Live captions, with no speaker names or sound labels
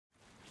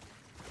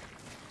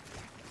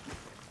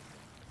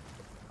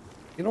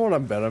You know what I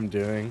bet I'm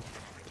doing?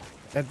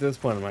 At this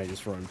point, I might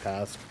just run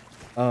past.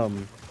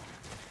 Um,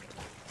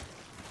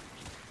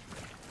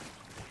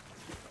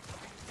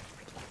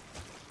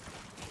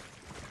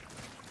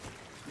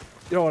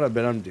 you know what I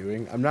bet I'm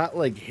doing? I'm not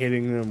like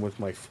hitting them with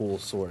my full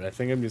sword. I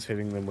think I'm just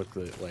hitting them with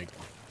the like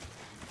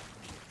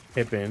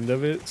hip end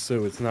of it,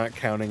 so it's not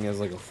counting as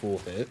like a full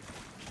hit.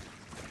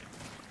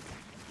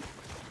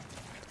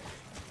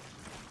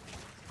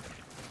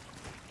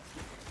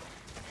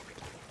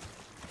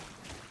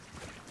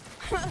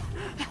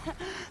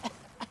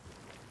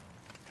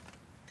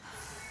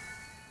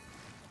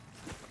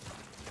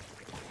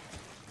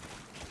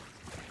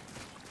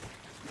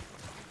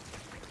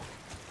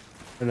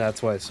 And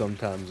that's why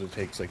sometimes it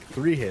takes like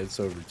 3 hits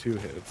over 2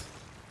 hits.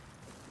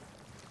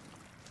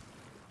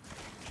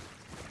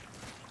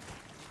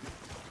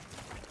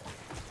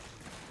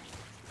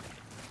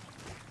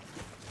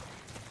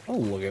 Oh,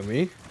 look at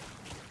me.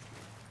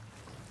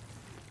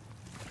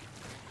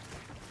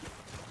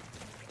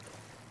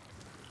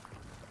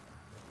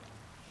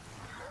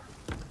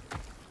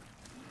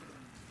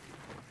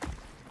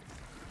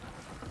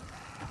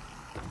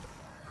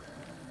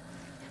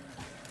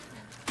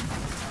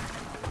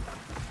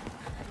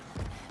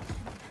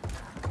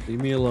 Leave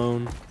me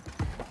alone.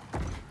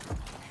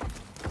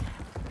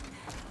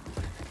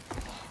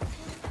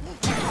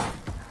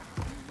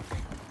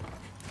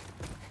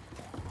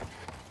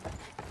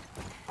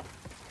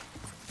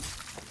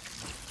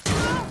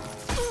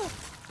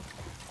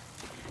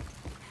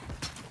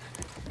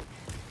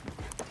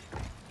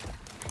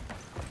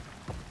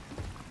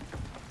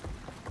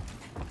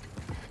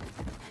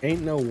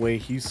 Ain't no way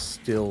he's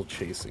still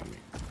chasing me.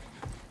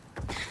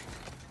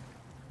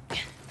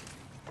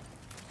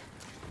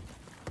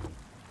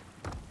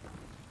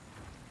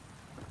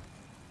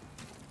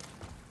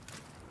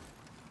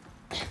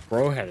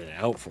 Bro had it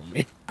out for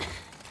me.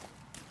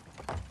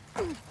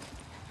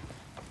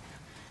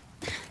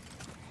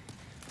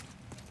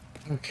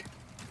 Okay.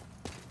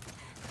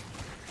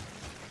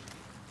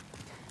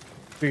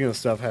 Speaking of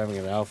stuff having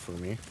it out for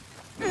me.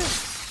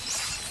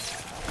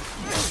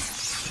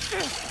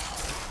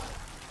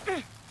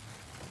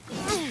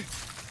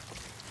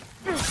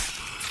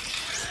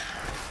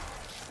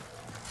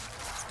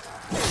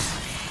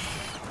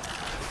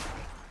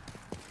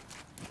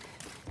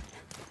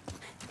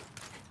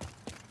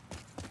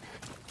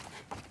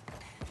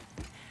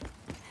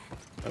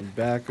 I'm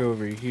back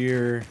over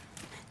here.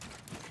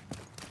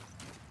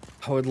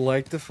 I would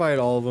like to fight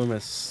all of them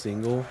as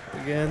single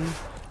again.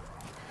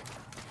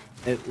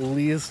 At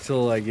least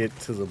till I get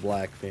to the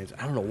Black Phantom.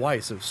 I don't know why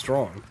he's so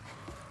strong.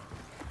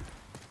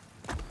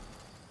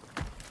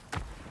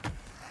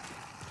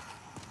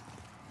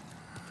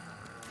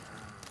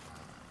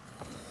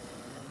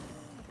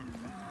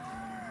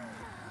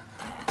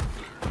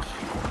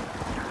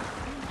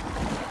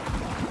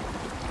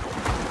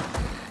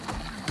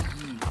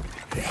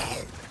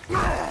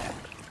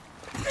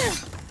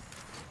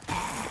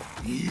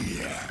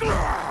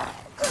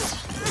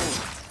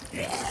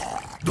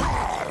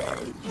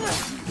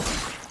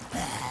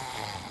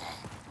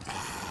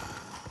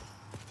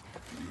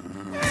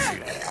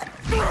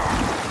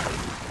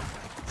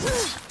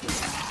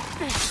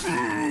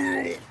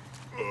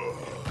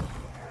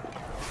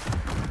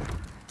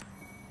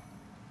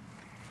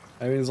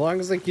 I mean, as long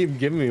as they keep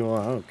giving me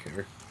one, I don't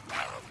care.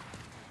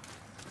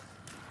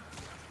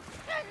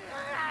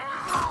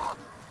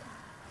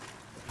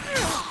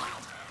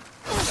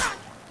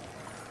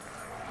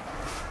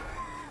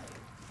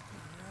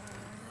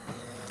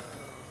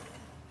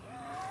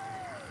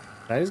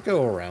 Can I just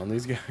go around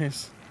these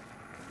guys?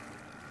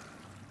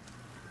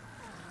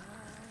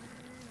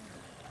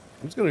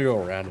 I'm just gonna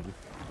go around them.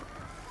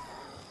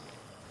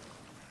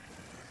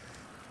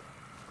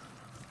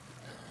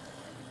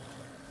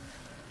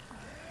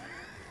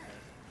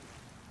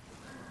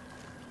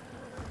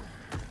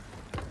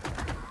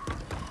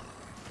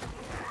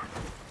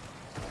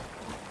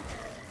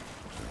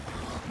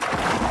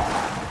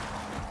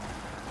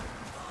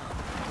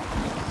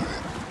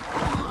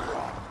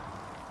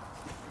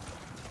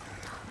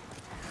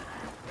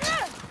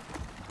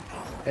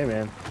 Hey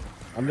man,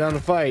 I'm down to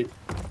fight.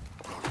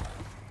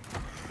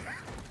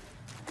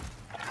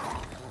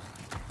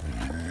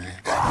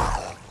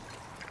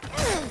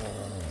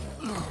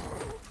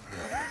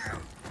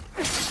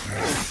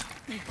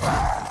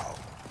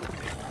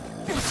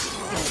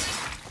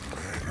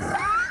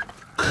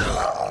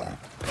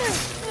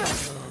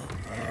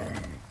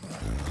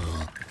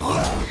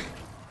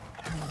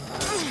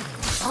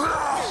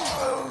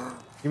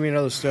 Give me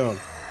another stone.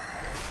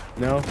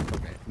 No?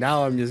 Okay.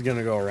 Now I'm just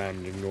gonna go around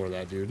and ignore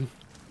that dude.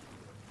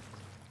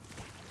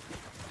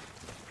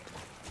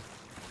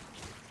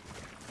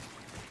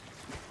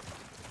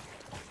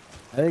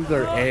 I think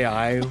their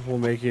AI will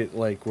make it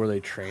like where they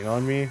train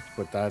on me,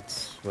 but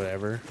that's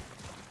whatever.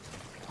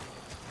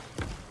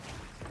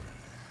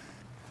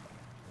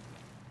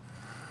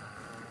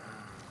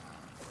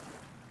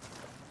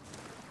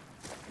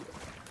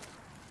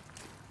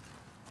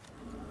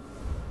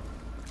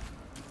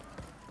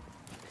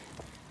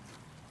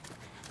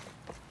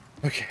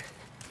 Okay.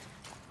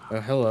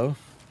 Hello.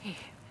 Here,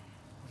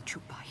 won't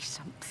you buy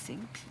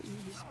something,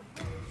 please?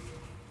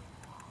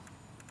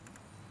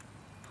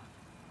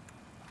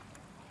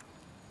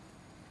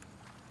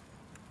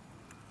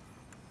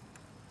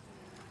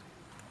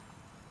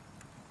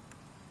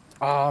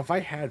 If I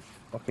had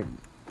fucking...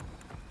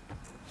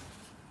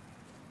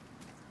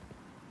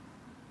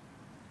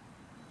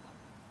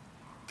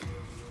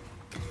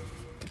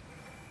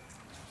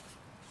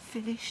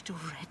 Finished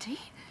already?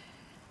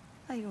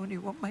 I only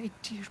want my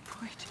dear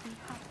boy to be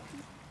happy.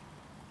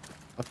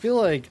 I feel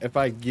like if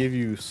I give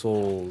you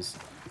souls,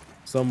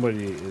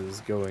 somebody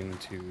is going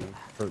to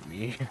hurt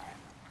me.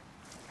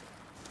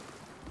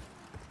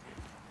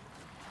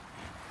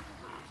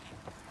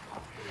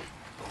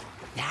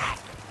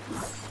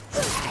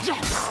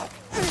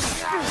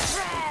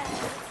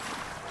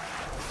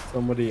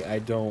 Somebody I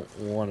don't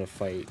want to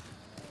fight.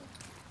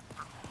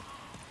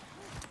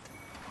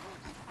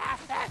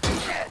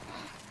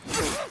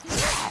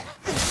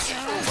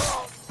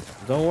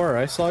 Don't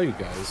worry, I saw you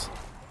guys.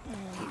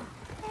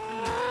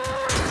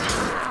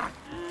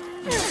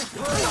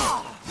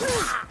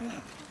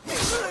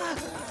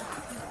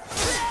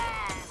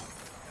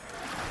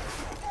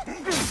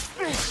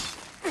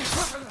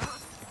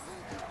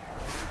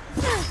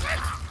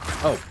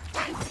 Oh.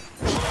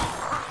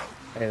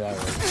 Hey, that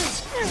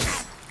works.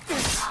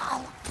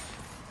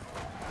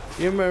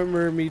 You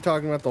remember me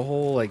talking about the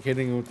whole, like,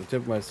 hitting him with the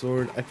tip of my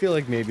sword? I feel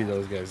like maybe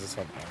those guys just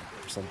have armor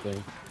or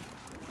something.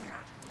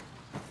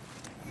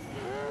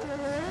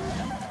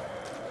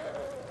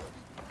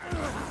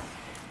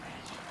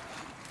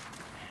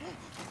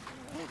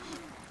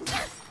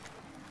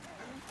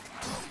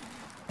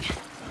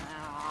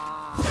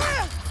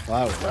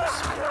 Wow, that works.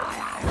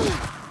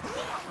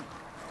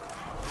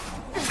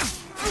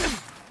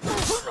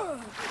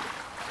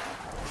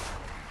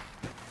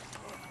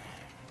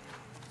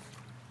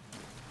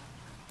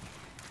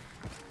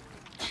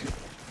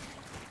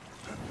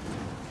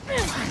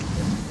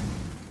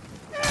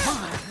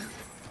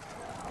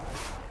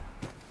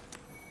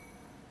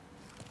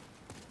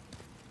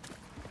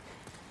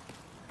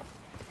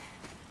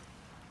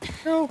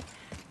 No.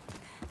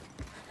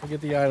 I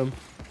get the item.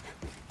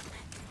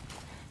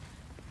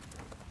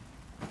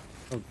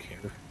 Don't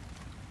care.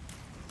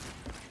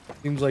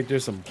 Seems like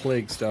there's some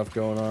plague stuff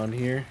going on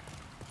here.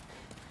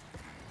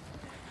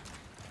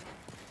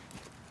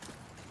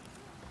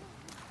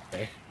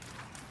 Okay.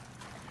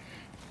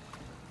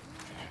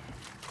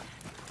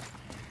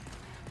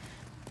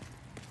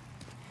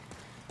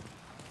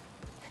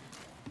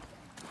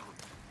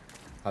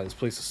 Ah, this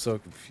place is so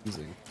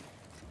confusing.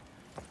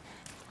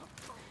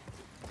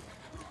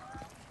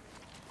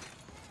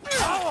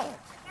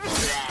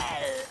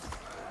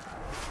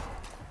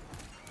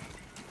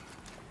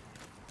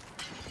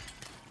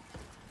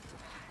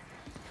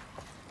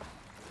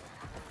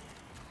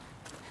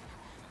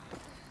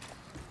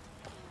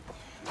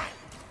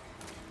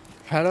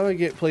 How do I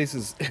get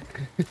places?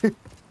 If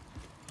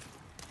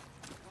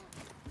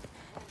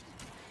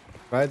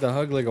I had to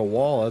hug like a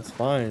wall, that's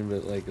fine,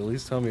 but like at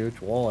least tell me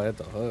which wall I had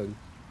to hug.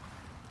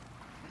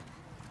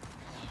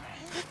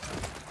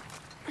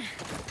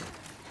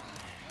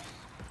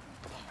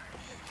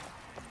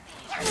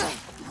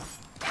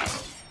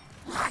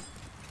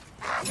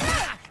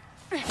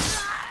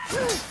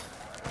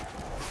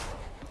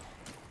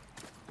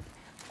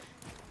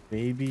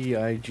 Maybe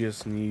I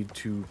just need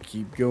to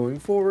keep going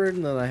forward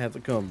and then I have to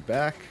come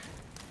back.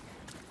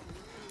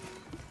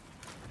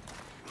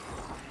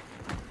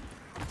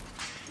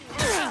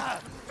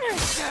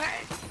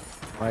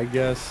 I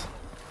guess.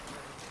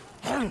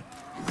 I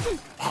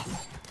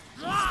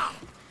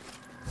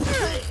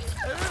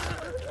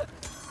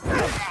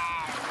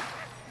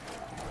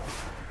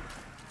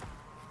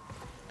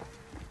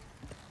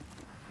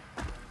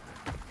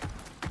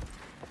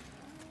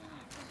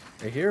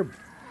hear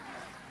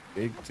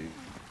big dude.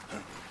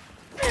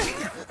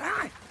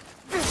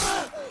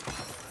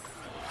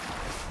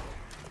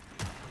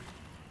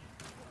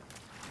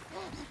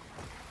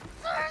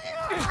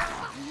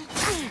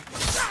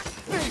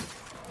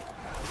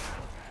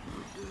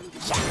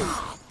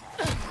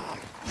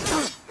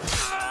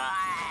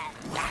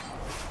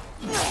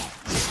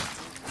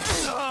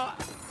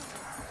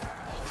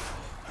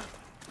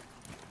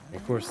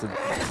 Of course, the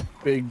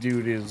big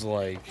dude is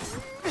like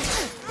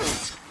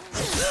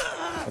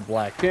a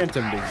Black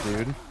Phantom big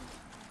dude.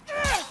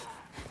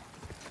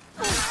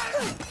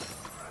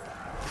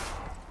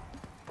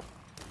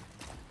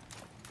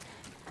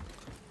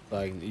 So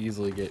I can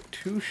easily get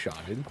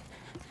two-shotted.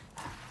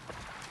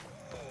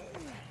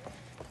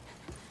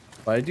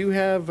 But I do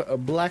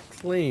have black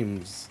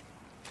flames.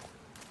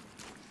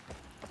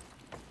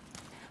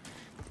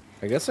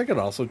 I guess I could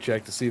also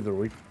check to see if they're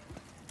weak.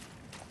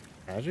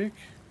 Magic?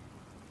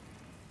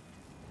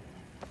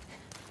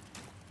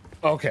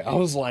 Okay, I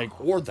was like,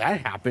 or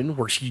that happened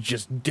where she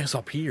just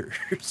disappears.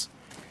 I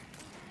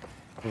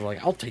was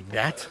like, I'll take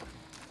that.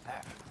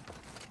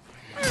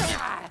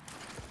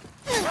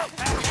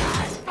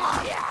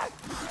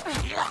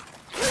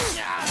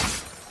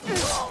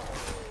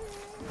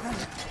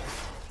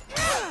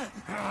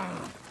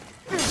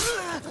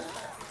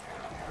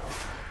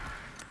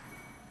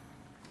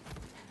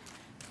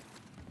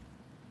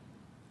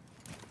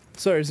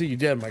 Sorry to see you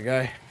dead, my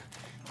guy.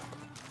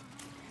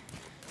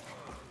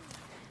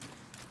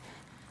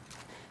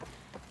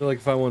 I feel like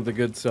if I want the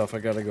good stuff, I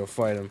gotta go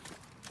fight him.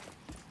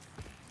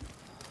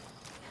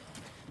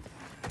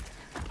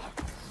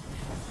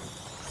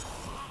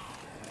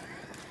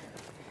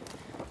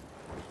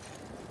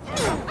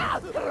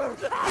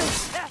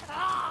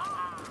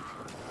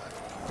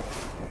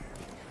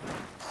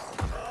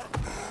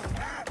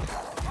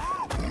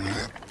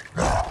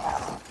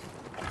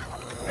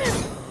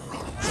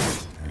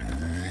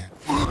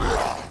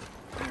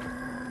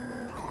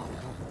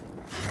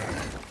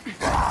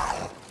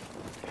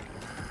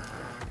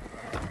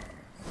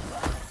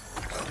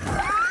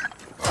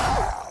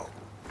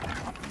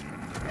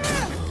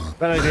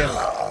 Bad idea.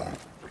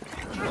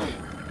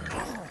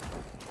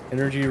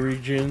 Energy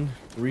regen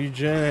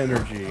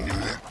energy.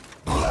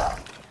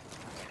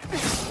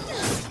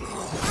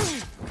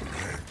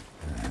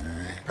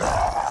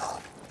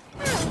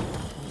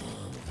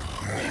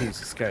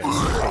 Jesus, guys,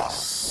 takes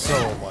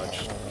so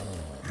much.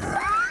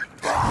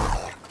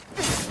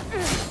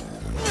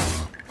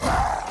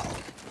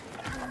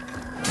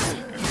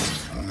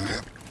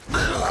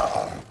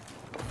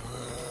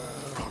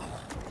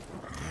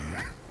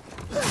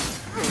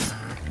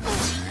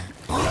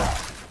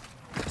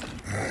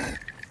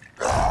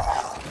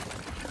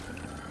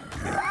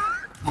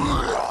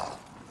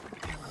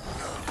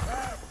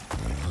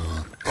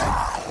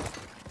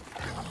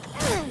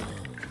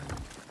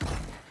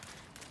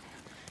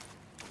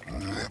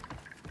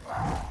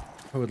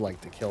 I would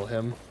like to kill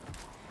him.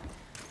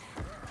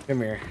 Come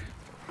here.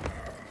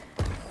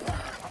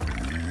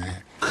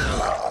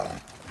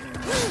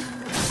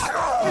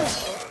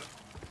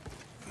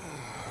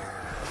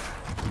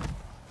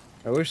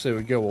 I wish they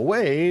would go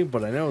away,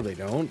 but I know they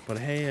don't. But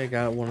hey, I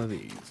got one of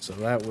these, so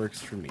that works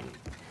for me.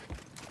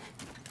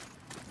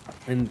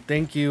 And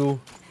thank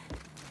you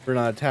for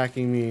not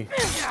attacking me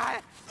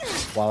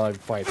while I'm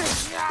fighting.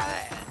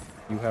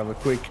 You have a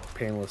quick,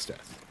 painless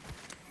death.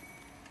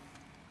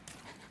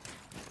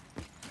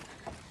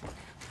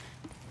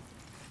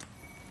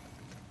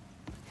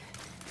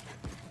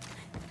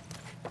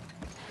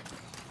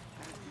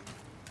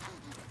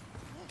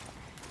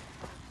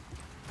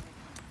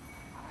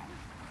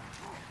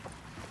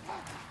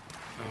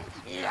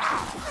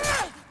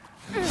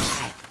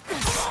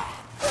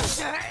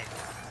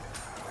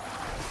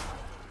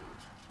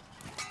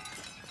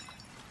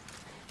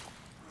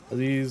 Are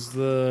these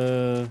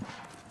the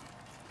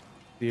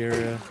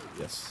area?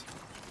 Yes.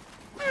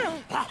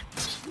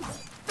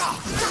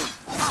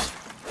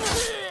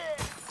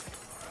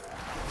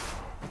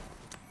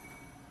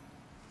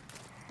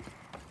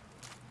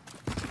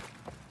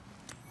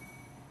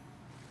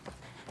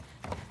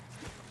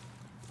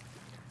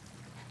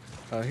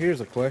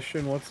 Here's a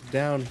question. What's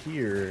down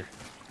here?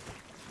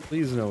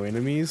 Please, no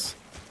enemies.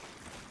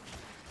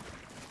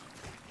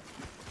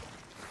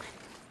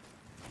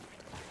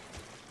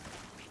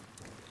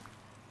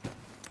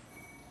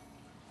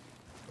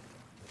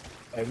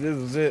 If this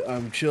is it,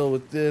 I'm chill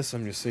with this.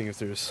 I'm just seeing if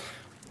there's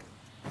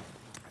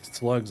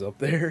slugs up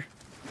there.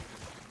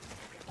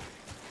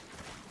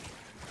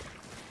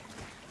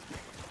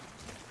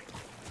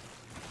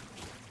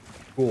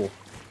 Cool.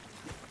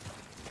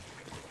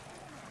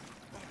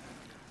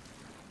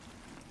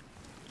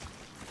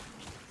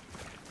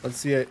 Let's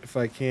see if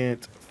I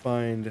can't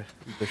find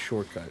the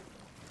shortcut.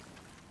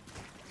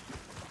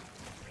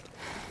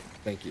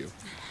 Thank you.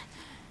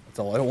 That's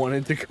all I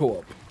wanted to go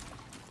up.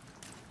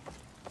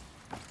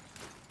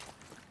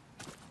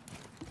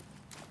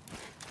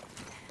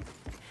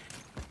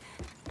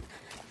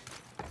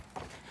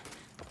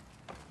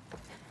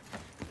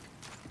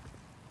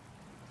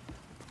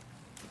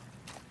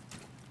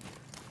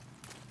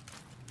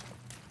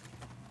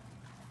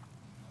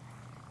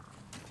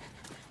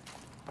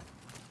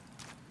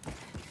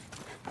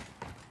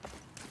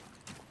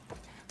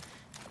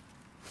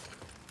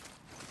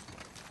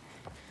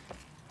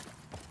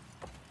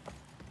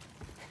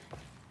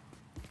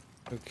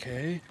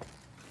 Okay.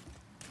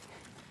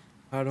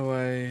 How do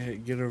I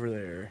get over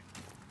there?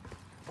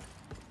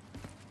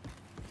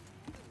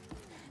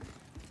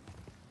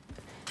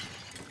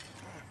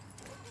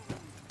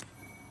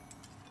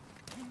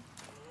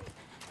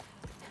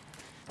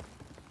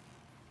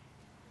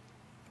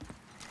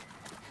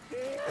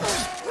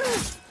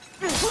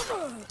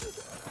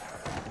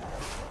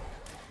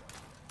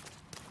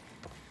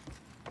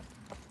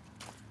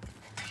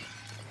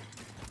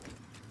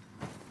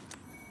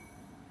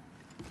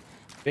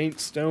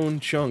 Faint stone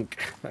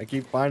chunk. I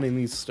keep finding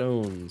these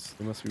stones.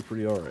 They must be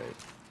pretty alright.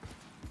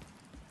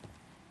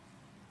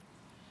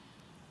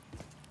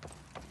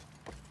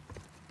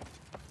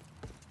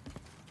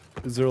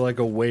 Is there like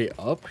a way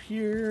up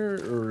here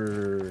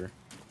or...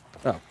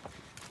 Oh,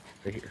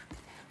 right here.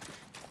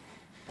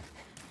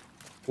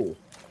 Cool.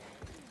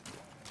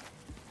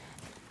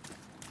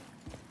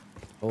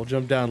 I'll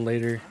jump down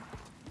later.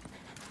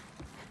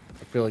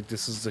 I feel like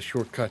this is the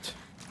shortcut.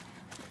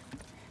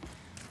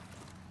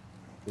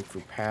 Look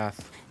for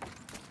path.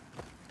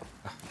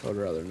 I would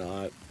rather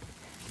not.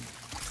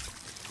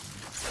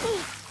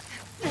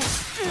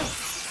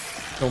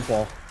 Don't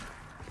fall.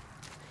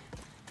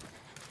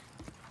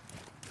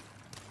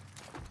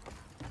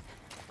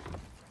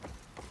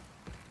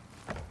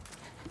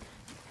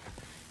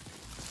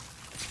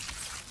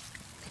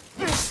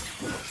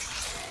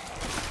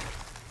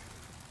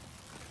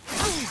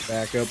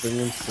 Back up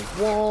against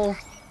the wall.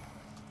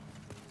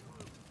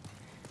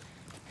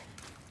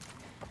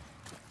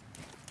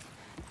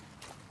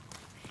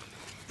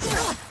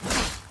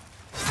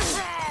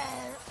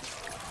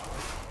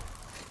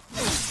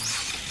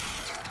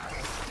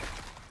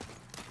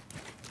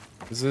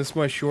 Is this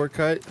my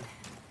shortcut?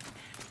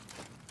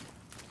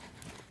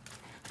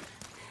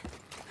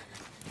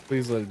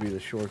 Please let it be the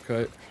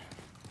shortcut.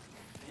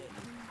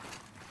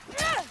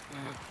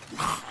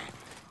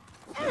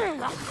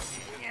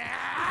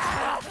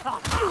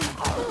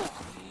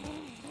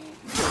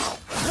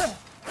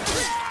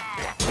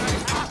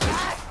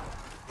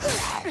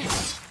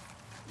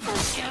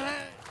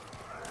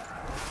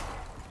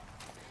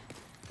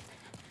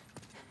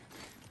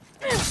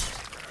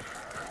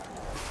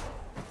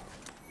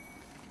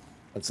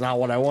 That's not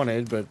what I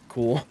wanted, but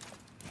cool.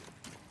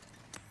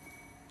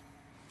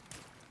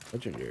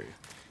 Legendary.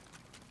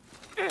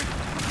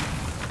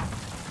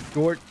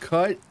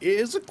 Shortcut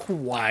is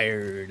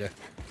acquired.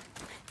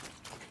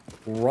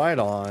 Right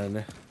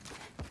on.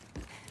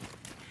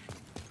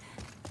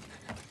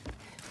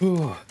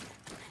 Whew.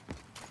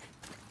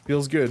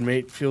 Feels good,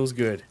 mate. Feels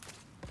good.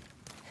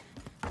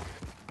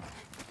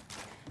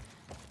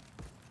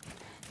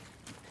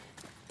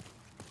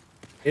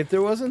 If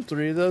there wasn't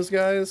 3 of those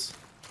guys,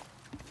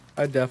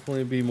 I'd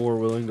definitely be more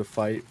willing to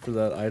fight for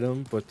that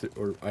item,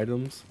 or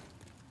items.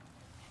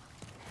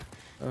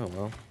 Oh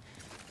well.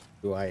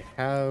 Do I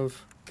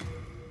have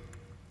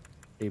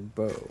a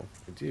bow?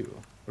 I do.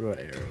 What about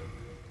arrow?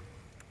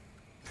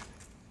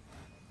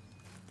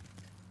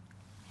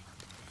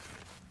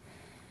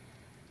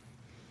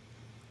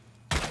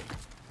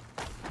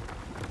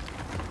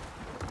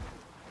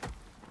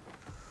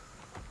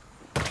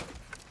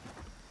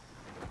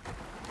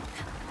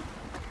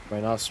 Am I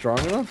not strong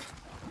enough?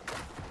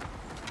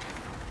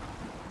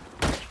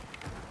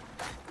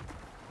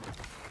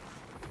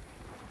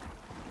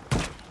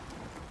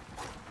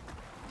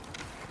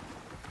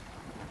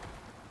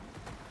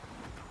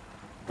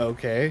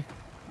 Okay.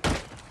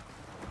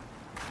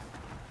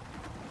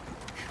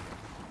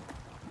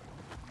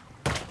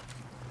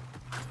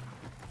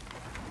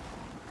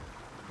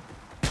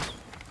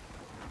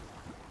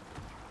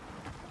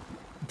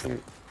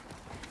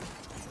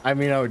 I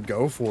mean, I would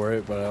go for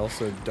it, but I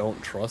also don't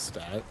trust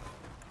that.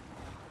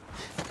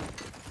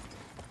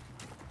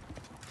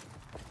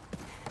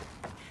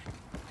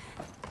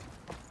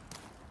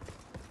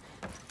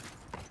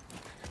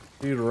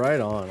 Dude,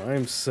 right on. I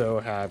am so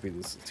happy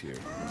this is here.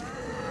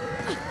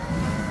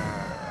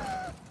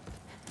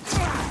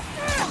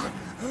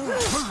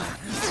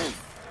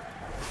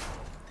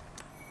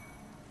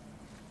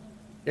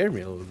 Scared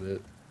me a little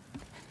bit.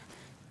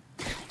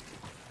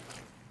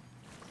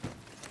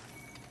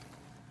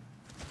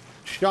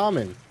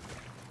 Shaman.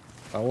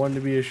 If I wanted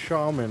to be a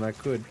shaman, I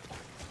could.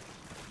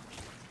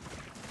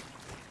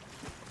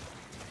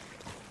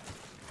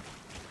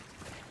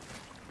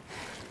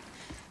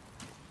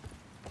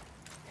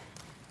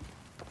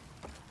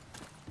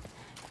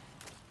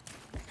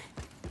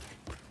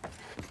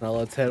 Now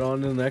let's head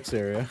on to the next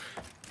area.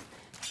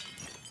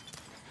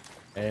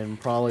 And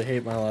probably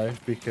hate my life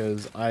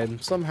because I'm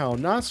somehow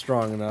not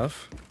strong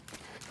enough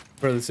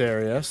for this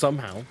area.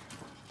 Somehow.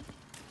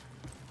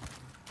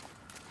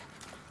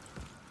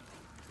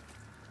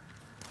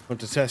 Want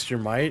to test your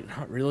might?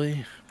 Not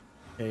really.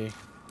 Okay.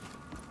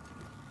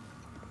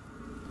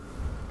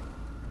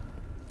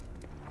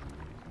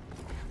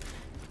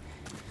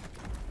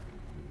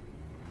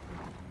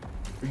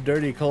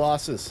 Dirty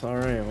Colossus.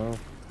 Alright, well.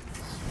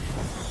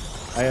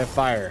 I have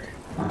fire.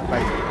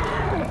 Fight.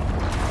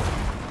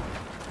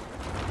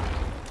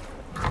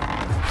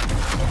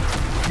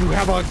 You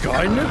have a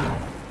gun?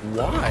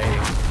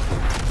 Why?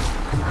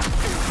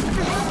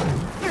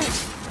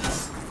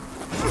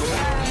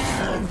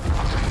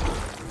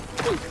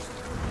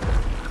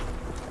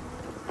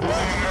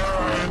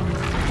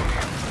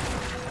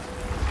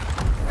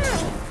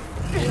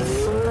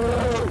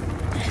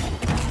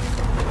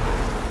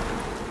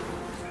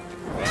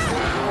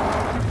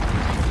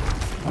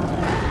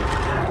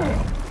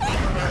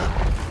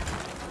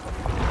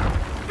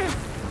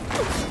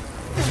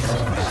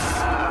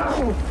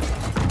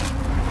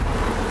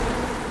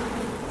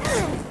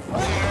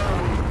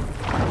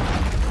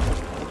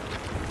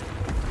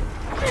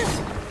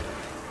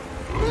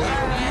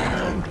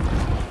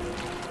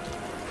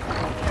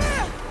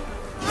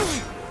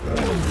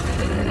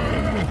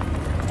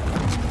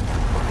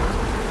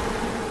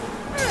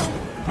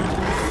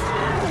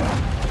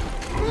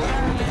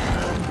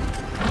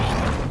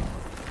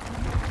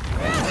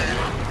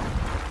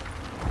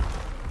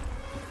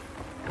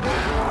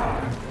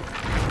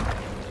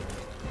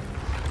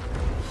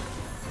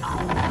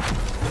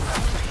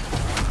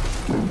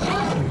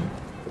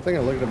 I think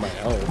I looked at my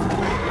health.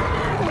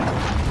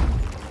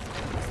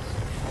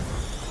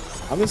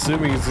 I'm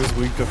assuming it's just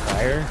weak to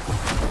fire.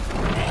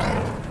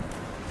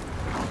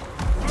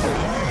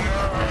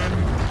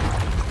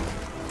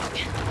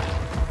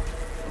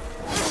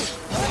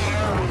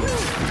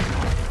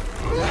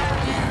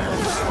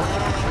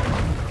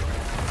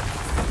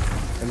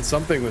 And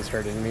something was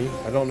hurting me.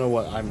 I don't know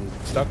what I'm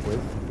stuck with,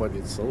 but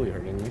it's slowly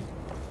hurting me.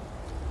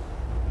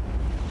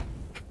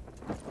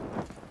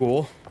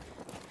 Cool.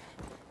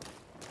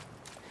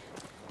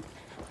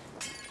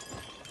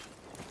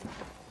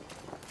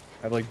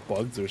 I have like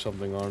bugs or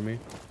something on me.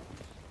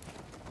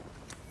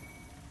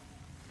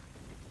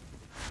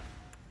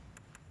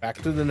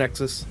 Back to the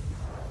Nexus.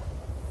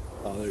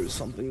 Oh, there was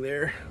something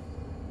there.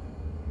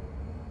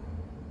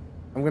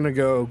 I'm gonna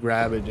go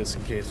grab it just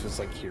in case it's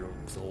like hero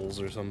souls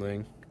or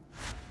something.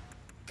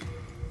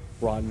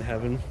 Rotten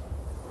heaven.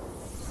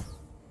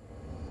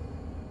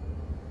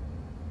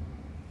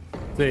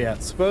 So yeah,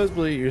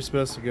 supposedly you're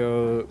supposed to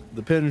go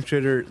the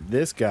penetrator,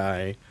 this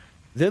guy,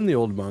 then the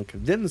old monk,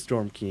 then the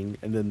Storm King,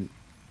 and then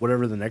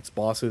whatever the next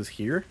boss is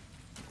here.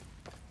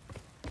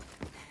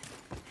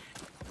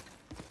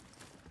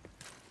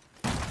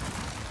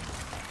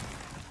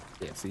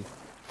 Yeah, see?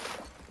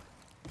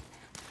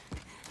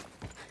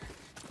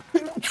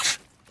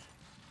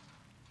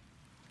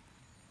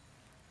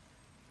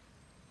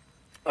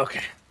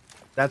 Okay.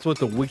 That's what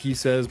the wiki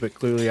says, but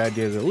clearly I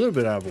did it a little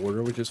bit out of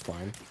order, which is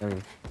fine. I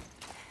mean,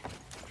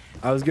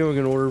 I was going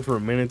in order for a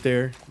minute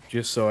there,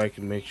 just so I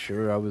can make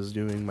sure I was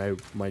doing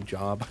my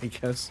job, I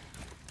guess.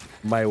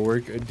 My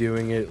work,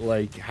 doing it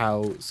like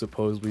how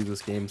supposedly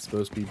this game's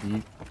supposed to be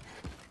beat.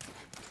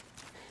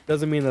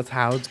 Doesn't mean that's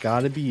how it's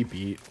gotta be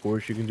beat. Of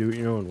course, you can do it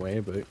your own way,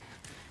 but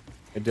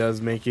it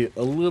does make it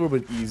a little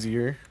bit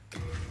easier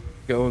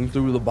going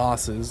through the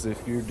bosses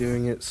if you're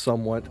doing it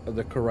somewhat of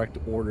the correct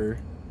order.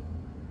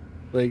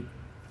 Like,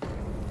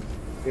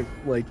 if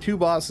like two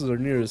bosses are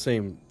near the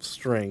same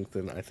strength,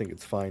 then I think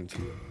it's fine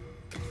too.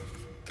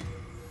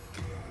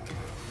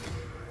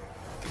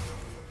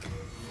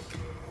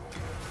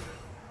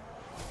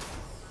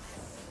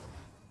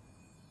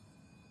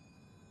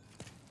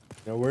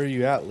 Now, where are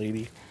you at,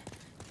 lady?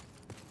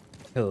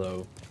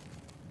 Hello.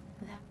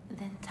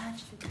 Then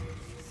touch the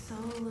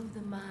soul of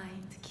the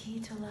mind, key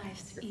to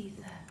life's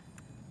ether.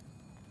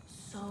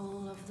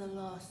 Soul of the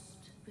lost,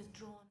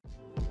 withdrawn.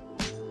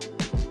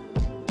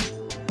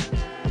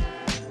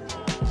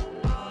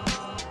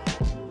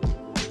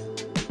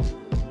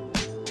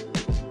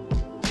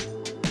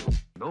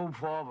 No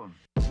problem.